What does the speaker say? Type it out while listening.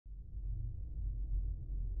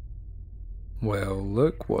Well,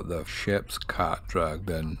 look what the ship's cat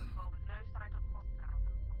dragged in.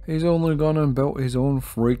 He's only gone and built his own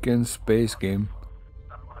freaking space game.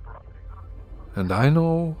 And I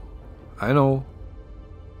know,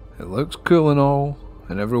 it looks cool and all,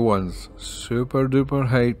 and everyone's super duper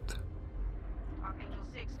hyped.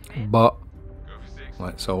 But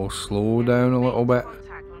let's all slow down a little bit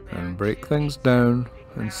and break things down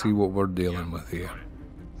and see what we're dealing with here.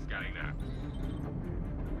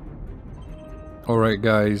 Alright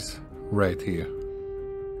guys, Red here.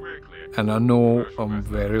 And I know I'm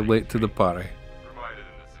very late to the party,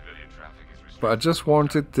 but I just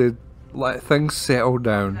wanted to let things settle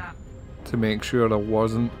down to make sure I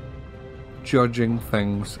wasn't judging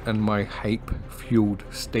things in my hype-fueled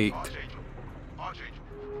state.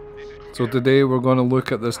 So today we're going to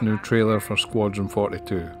look at this new trailer for Squadron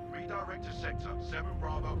 42.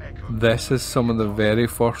 This is some of the very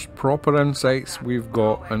first proper insights we've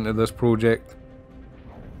got into this project,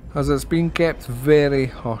 as it's been kept very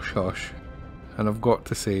hush-hush, and I've got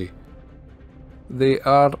to say, they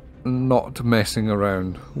are not messing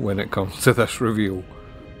around when it comes to this reveal.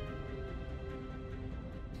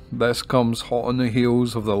 This comes hot on the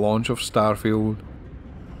heels of the launch of Starfield.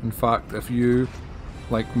 In fact, if you,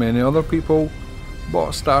 like many other people,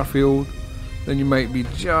 bought Starfield, then you might be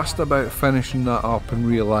just about finishing that up and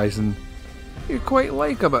realising you quite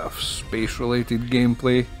like a bit of space-related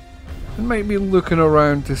gameplay, and might be looking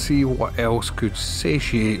around to see what else could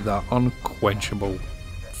satiate that unquenchable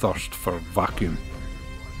thirst for vacuum.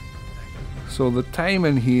 So the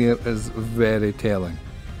timing here is very telling.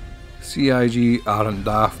 CIG aren't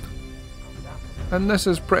daft. And this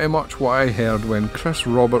is pretty much what I heard when Chris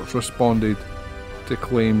Roberts responded to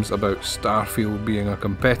claims about Starfield being a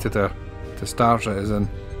competitor to Star Citizen.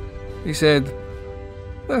 He said,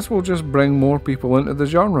 "This will just bring more people into the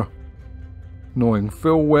genre," knowing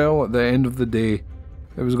full well at the end of the day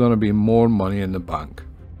it was going to be more money in the bank.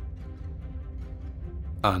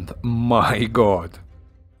 And my god,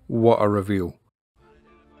 what a reveal.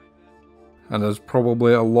 And as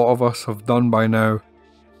probably a lot of us have done by now,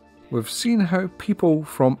 we've seen how people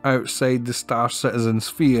from outside the Star Citizen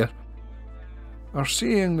sphere are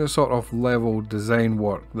seeing the sort of level design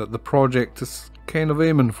work that the project is kind of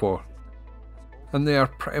aiming for. And they are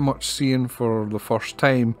pretty much seeing for the first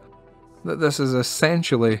time that this is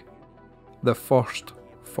essentially the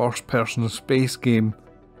first-person space game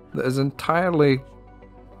that is entirely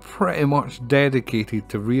pretty much dedicated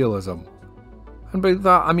to realism. And by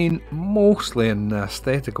that I mean mostly in the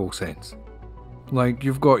aesthetical sense. Like,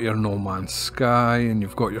 you've got your No Man's Sky and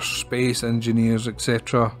you've got your space engineers,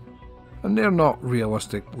 etc. And they're not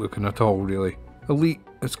realistic looking at all, really. Elite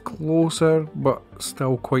is closer, but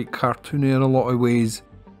still quite cartoony in a lot of ways.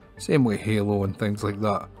 Same with Halo and things like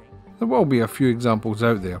that. There will be a few examples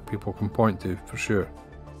out there people can point to, for sure.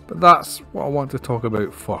 But that's what I want to talk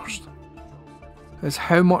about first. Is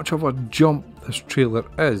how much of a jump this trailer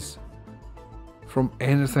is from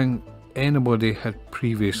anything anybody had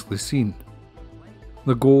previously seen.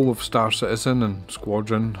 The goal of Star Citizen and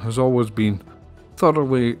Squadron has always been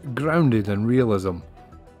thoroughly grounded in realism,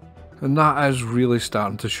 and that is really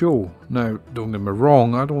starting to show. Now, don't get me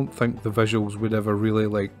wrong, I don't think the visuals would ever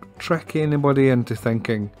really trick anybody into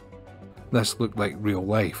thinking this looked like real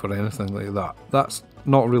life or anything like that. That's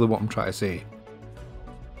not really what I'm trying to say.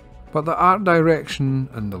 But the art direction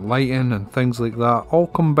and the lighting and things like that all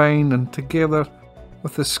combine, and together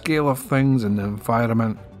with the scale of things and the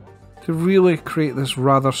environment, to really create this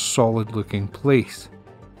rather solid looking place.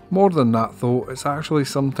 More than that though, it's actually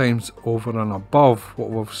sometimes over and above what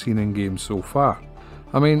we've seen in games so far.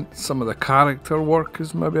 I mean, some of the character work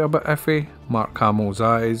is maybe a bit iffy. Mark Hamill's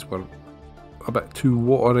eyes were a bit too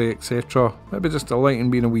watery, etc. Maybe just the lighting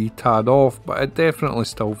being a wee tad off, but it definitely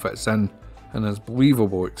still fits in and is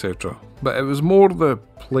believable, etc. But it was more the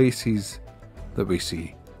places that we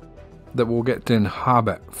see that we'll get to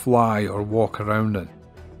inhabit, fly or walk around in.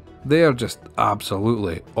 They are just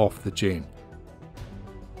absolutely off the chain.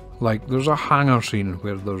 Like, there's a hangar scene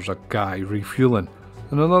where there's a guy refueling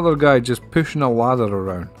and another guy just pushing a ladder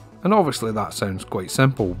around, and obviously that sounds quite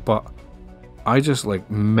simple, but I just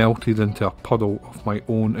melted into a puddle of my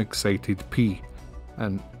own excited pee.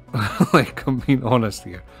 And I'm being honest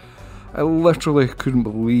here, I literally couldn't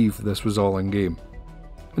believe this was all in game.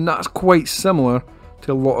 And that's quite similar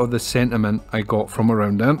to a lot of the sentiment I got from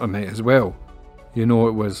around the internet as well. You know,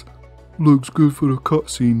 it was, looks good for a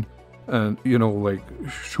cutscene, and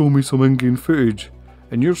show me some in-game footage.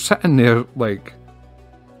 And you're sitting there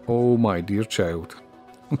oh my dear child,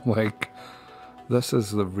 this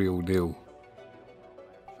is the real deal.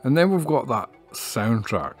 And then we've got that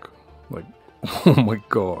soundtrack, oh my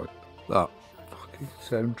god, that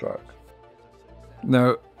soundtrack.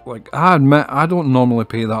 Now, like, I admit I don't normally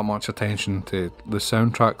pay that much attention to the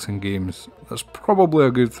soundtracks in games. That's probably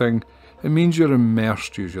a good thing. It means you're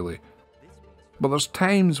immersed usually. But there's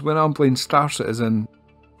times when I'm playing Star Citizen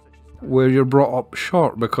where you're brought up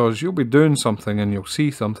short because you'll be doing something and you'll see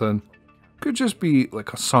something. Could just be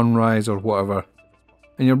like a sunrise or whatever.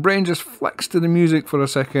 And your brain just flicks to the music for a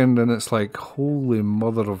second and it's like, holy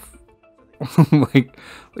mother of... like,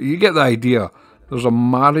 you get the idea. There's a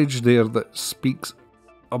marriage there that speaks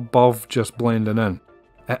above just blending in.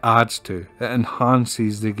 It adds to, it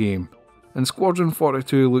enhances the game. And Squadron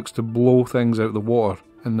 42 looks to blow things out the water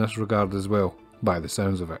in this regard as well, by the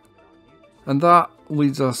sounds of it. And that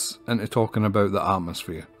leads us into talking about the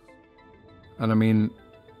atmosphere. And I mean,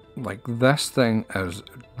 like, this thing is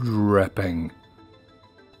dripping.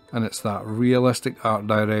 And it's that realistic art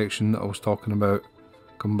direction that I was talking about,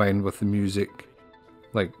 combined with the music.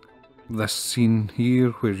 Like, this scene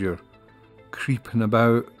here where you're creeping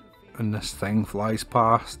about and this thing flies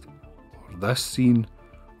past. Or this scene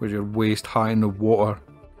where you're waist high in the water.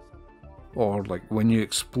 Or like when you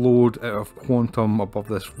explode out of quantum above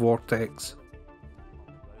this vortex.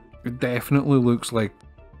 It definitely looks like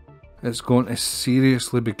it's going to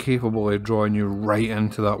seriously be capable of drawing you right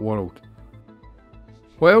into that world.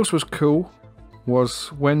 What else was cool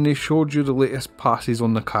was when they showed you the latest passes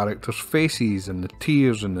on the characters' faces and the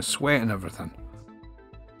tears and the sweat and everything.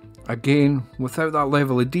 Again, without that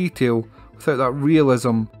level of detail, without that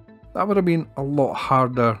realism, that would have been a lot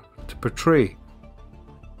harder to portray.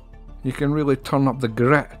 You can really turn up the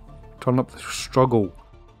grit, turn up the struggle,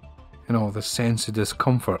 you know, the sense of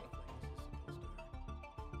discomfort.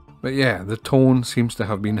 But yeah, the tone seems to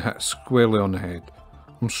have been hit squarely on the head.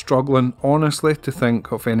 I'm struggling honestly to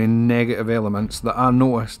think of any negative elements that I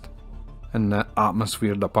noticed in the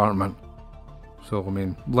atmosphere department. So I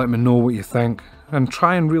mean, let me know what you think and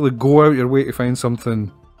try and really go out your way to find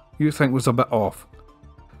something you think was a bit off.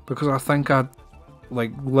 Because I think I'd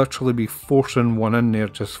like literally be forcing one in there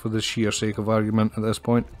just for the sheer sake of argument at this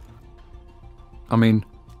point. I mean,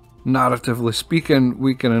 narratively speaking,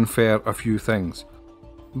 we can infer a few things.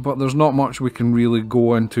 But there's not much we can really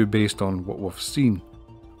go into based on what we've seen.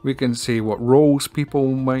 We can say what roles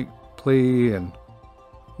people might play, and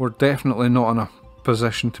we're definitely not in a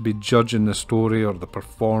position to be judging the story or the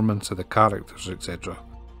performance of the characters, etc.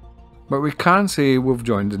 But we can say we've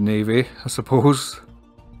joined the Navy, I suppose.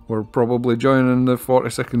 We're probably joining the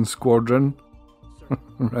 42nd Squadron,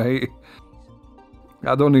 right?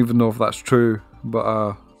 I don't even know if that's true, but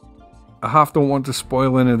I don't want to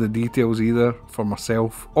spoil any of the details either for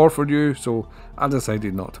myself or for you, so I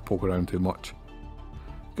decided not to poke around too much.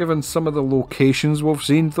 Given some of the locations we've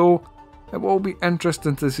seen though, it will be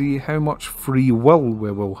interesting to see how much free will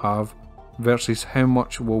we will have versus how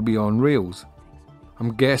much will be on rails.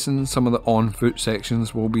 I'm guessing some of the on-foot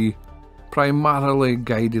sections will be primarily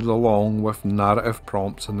guided along with narrative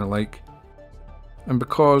prompts and the like. And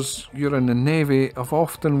because you're in the Navy, I've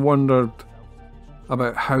often wondered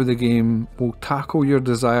about how the game will tackle your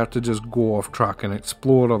desire to just go off track and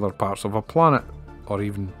explore other parts of a planet, or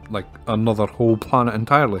even like another whole planet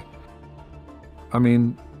entirely. I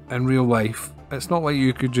mean, in real life, it's not like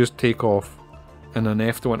you could just take off in an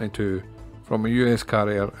F-22 from a US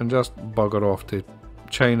carrier and just bugger off to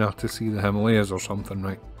China to see the Himalayas or something,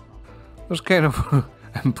 right? There's kind of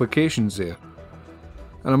implications there.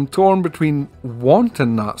 And I'm torn between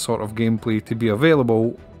wanting that sort of gameplay to be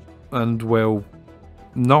available and, well,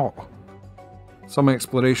 not. Some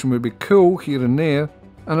exploration would be cool here and there,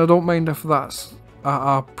 and I don't mind if that's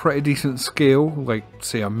at a pretty decent scale, like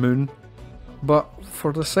say a moon. But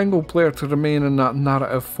for the single player to remain in that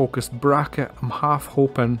narrative focused bracket, I'm half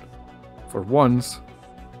hoping, for once,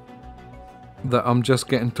 that I'm just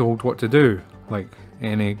getting told what to do, like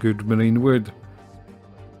any good Marine would.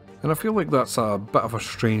 And I feel like that's a bit of a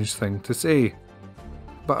strange thing to say.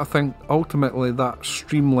 But I think ultimately that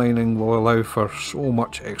streamlining will allow for so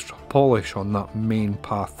much extra polish on that main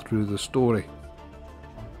path through the story.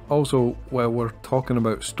 Also, while we're talking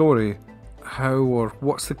about story, how or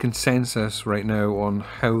what's the consensus right now on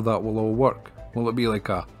how that will all work? Will it be like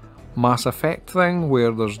a Mass Effect thing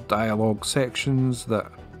where there's dialogue sections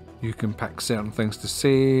that you can pick certain things to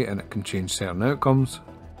say and it can change certain outcomes?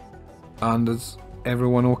 And is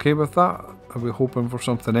everyone okay with that? Are we hoping for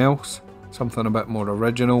something else? Something a bit more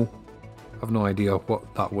original? I've no idea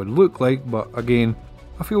what that would look like, but again,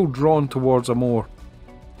 I feel drawn towards a more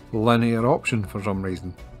linear option for some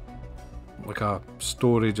reason. Like a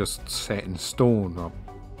story just set in stone, or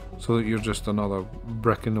so that you're just another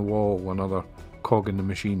brick in the wall, another cog in the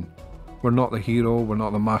machine. We're not the hero, we're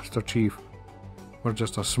not the Master Chief. or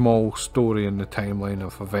just a small story in the timeline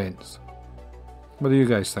of events. What do you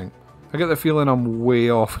guys think? I get the feeling I'm way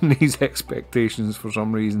off in these expectations for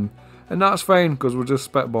some reason, and that's fine because we're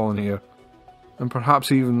just spitballing here. And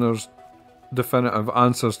perhaps even there's definitive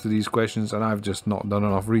answers to these questions and I've just not done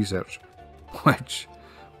enough research, which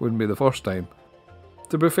wouldn't be the first time.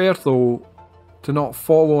 To be fair though, to not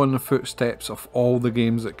follow in the footsteps of all the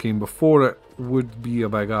games that came before it would be a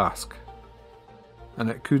big ask. And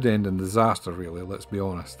it could end in disaster really, let's be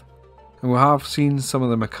honest. And we have seen some of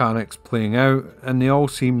the mechanics playing out and they all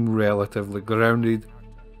seem relatively grounded,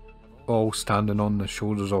 all standing on the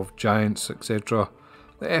shoulders of giants, etc.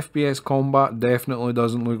 The FPS combat definitely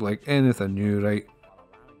doesn't look like anything new, right?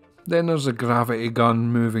 Then there's a gravity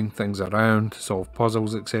gun moving things around to solve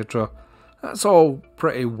puzzles, etc. That's all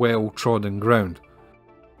pretty well trodden ground.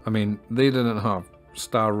 I mean, they didn't have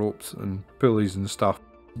star ropes and pulleys and stuff,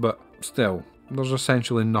 but still, there's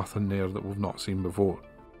essentially nothing there that we've not seen before.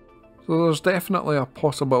 So there's definitely a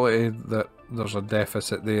possibility that there's a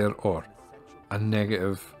deficit there, or a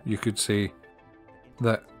negative, you could say,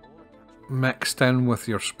 that mixed in with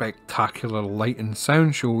your spectacular light and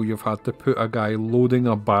sound show, you've had to put a guy loading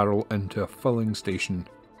a barrel into a filling station,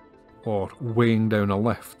 or weighing down a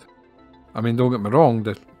lift. I mean, don't get me wrong,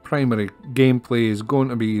 the primary gameplay is going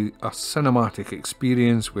to be a cinematic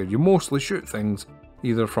experience where you mostly shoot things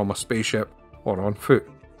either from a spaceship or on foot,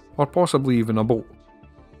 or possibly even a boat.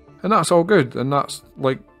 And that's all good, and that's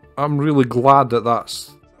like, I'm really glad that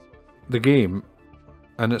that's the game,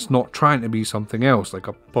 and it's not trying to be something else, like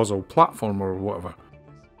a puzzle platformer or whatever.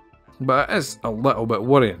 But it is a little bit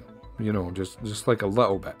worrying, you know, just like a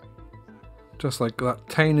little bit. Just like that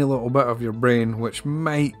tiny little bit of your brain which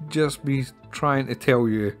might just be trying to tell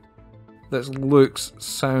you this looks,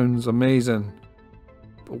 sounds amazing,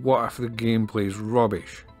 but what if the gameplay's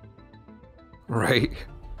rubbish? Right?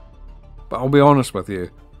 But I'll be honest with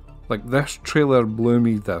you, like this trailer blew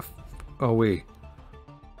me the f away.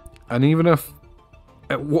 And even if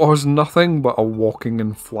it was nothing but a walking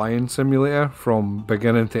and flying simulator from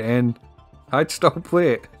beginning to end, I'd still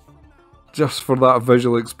play it, just for that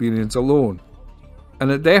visual experience alone. And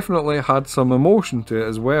it definitely had some emotion to it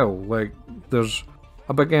as well, like there's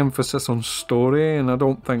a big emphasis on story and I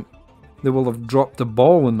don't think they will have dropped the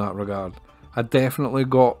ball in that regard. I definitely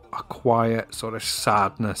got a quiet sort of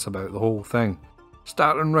sadness about the whole thing,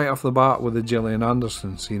 starting right off the bat with the Gillian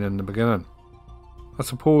Anderson scene in the beginning. I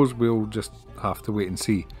suppose we'll just have to wait and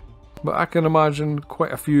see, but I can imagine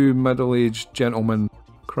quite a few middle-aged gentlemen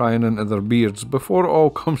crying into their beards before it all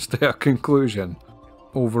comes to a conclusion.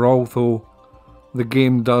 Overall though, the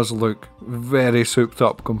game does look very souped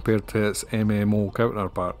up compared to its MMO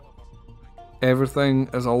counterpart. Everything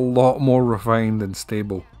is a lot more refined and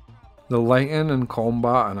stable. The lighting and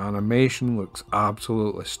combat and animation looks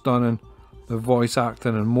absolutely stunning. The voice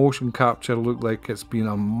acting and motion capture look like it's been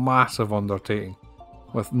a massive undertaking,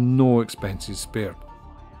 with no expenses spared.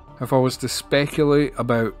 If I was to speculate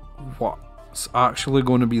about what's actually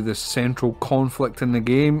going to be the central conflict in the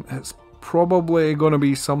game, it's probably going to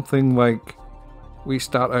be something like we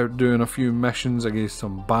start out doing a few missions against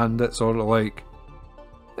some bandits or the like.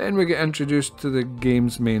 Then we get introduced to the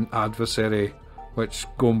game's main adversary, which,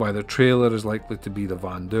 going by the trailer, is likely to be the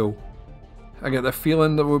Vandal. I get the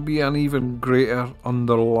feeling there will be an even greater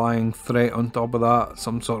underlying threat on top of that,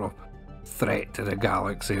 some sort of threat to the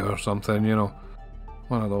galaxy or something, you know,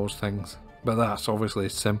 one of those things. But that's obviously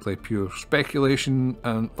simply pure speculation,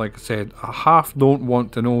 and like I said, I half don't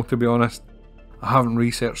want to know, to be honest. I haven't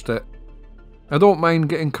researched it. I don't mind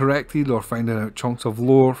getting corrected or finding out chunks of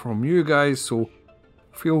lore from you guys, so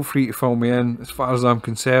feel free to fill me in. As far as I'm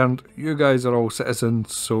concerned, you guys are all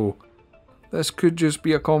citizens, so this could just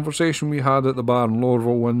be a conversation we had at the bar in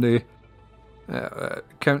Lorville one day. It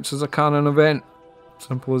counts as a canon event,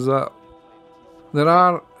 simple as that. There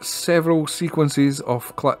are several sequences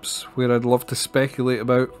of clips where I'd love to speculate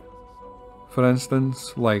about. For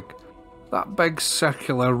instance, like that big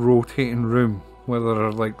circular rotating room where there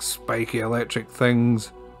are like spiky electric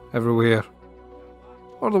things everywhere.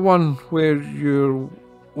 Or the one where you're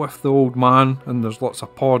with the old man and there's lots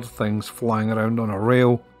of pod things flying around on a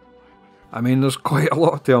rail. I mean, there's quite a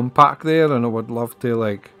lot to unpack there, and I would love to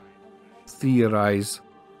like theorise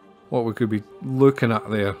what we could be looking at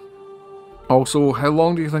there. Also, how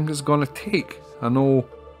long do you think it's going to take? I know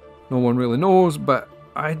no one really knows, but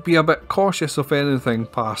I'd be a bit cautious of anything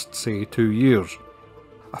past, say, 2 years.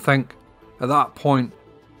 I think at that point,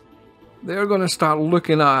 they're going to start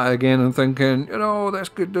looking at it again and thinking, you know, this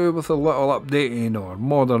could do with a little updating or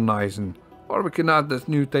modernising, or we can add this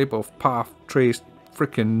new type of path traced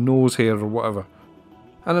freaking nose hair or whatever.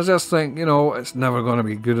 And I just think, you know, it's never going to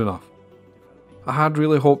be good enough. I had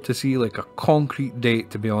really hoped to see like a concrete date,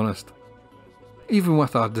 to be honest. Even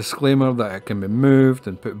with a disclaimer that it can be moved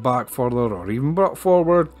and put back further or even brought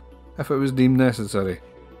forward if it was deemed necessary.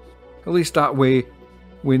 At least that way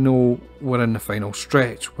we know we're in the final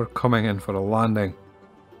stretch, we're coming in for a landing.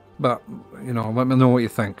 But, you know, let me know what you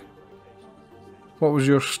think. What was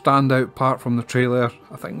your standout part from the trailer?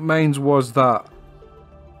 I think mine was that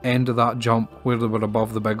end of that jump where they were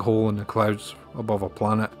above the big hole in the clouds above a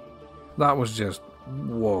planet. That was just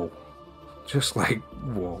whoa. Just like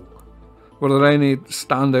whoa. Were there any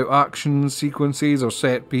standout action sequences or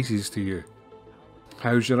set pieces to you?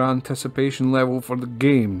 How's your anticipation level for the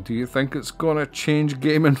game? Do you think it's gonna change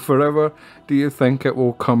gaming forever? Do you think it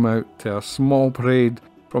will come out to a small parade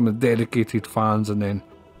from the dedicated fans and then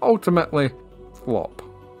ultimately flop?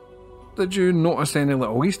 Did you notice any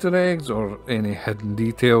little Easter eggs or any hidden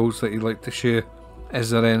details that you'd like to share? Is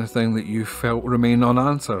there anything that you felt remained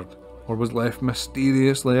unanswered or was left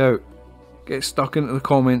mysteriously out? Get stuck into the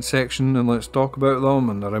comment section and let's talk about them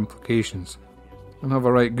and their implications. And have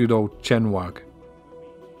a right good old chin wag.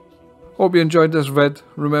 Hope you enjoyed this vid.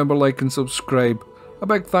 Remember, like and subscribe. A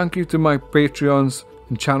big thank you to my Patreons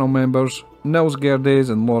and channel members, Nils Gerdes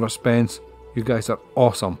and Laura Spence. You guys are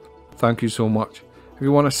awesome. Thank you so much. If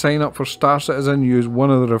you want to sign up for Star Citizen, use one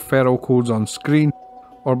of the referral codes on screen,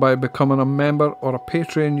 or by becoming a member or a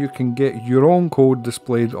patron you can get your own code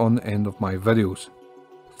displayed on the end of my videos.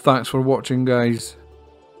 Thanks for watching guys.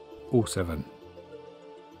 07.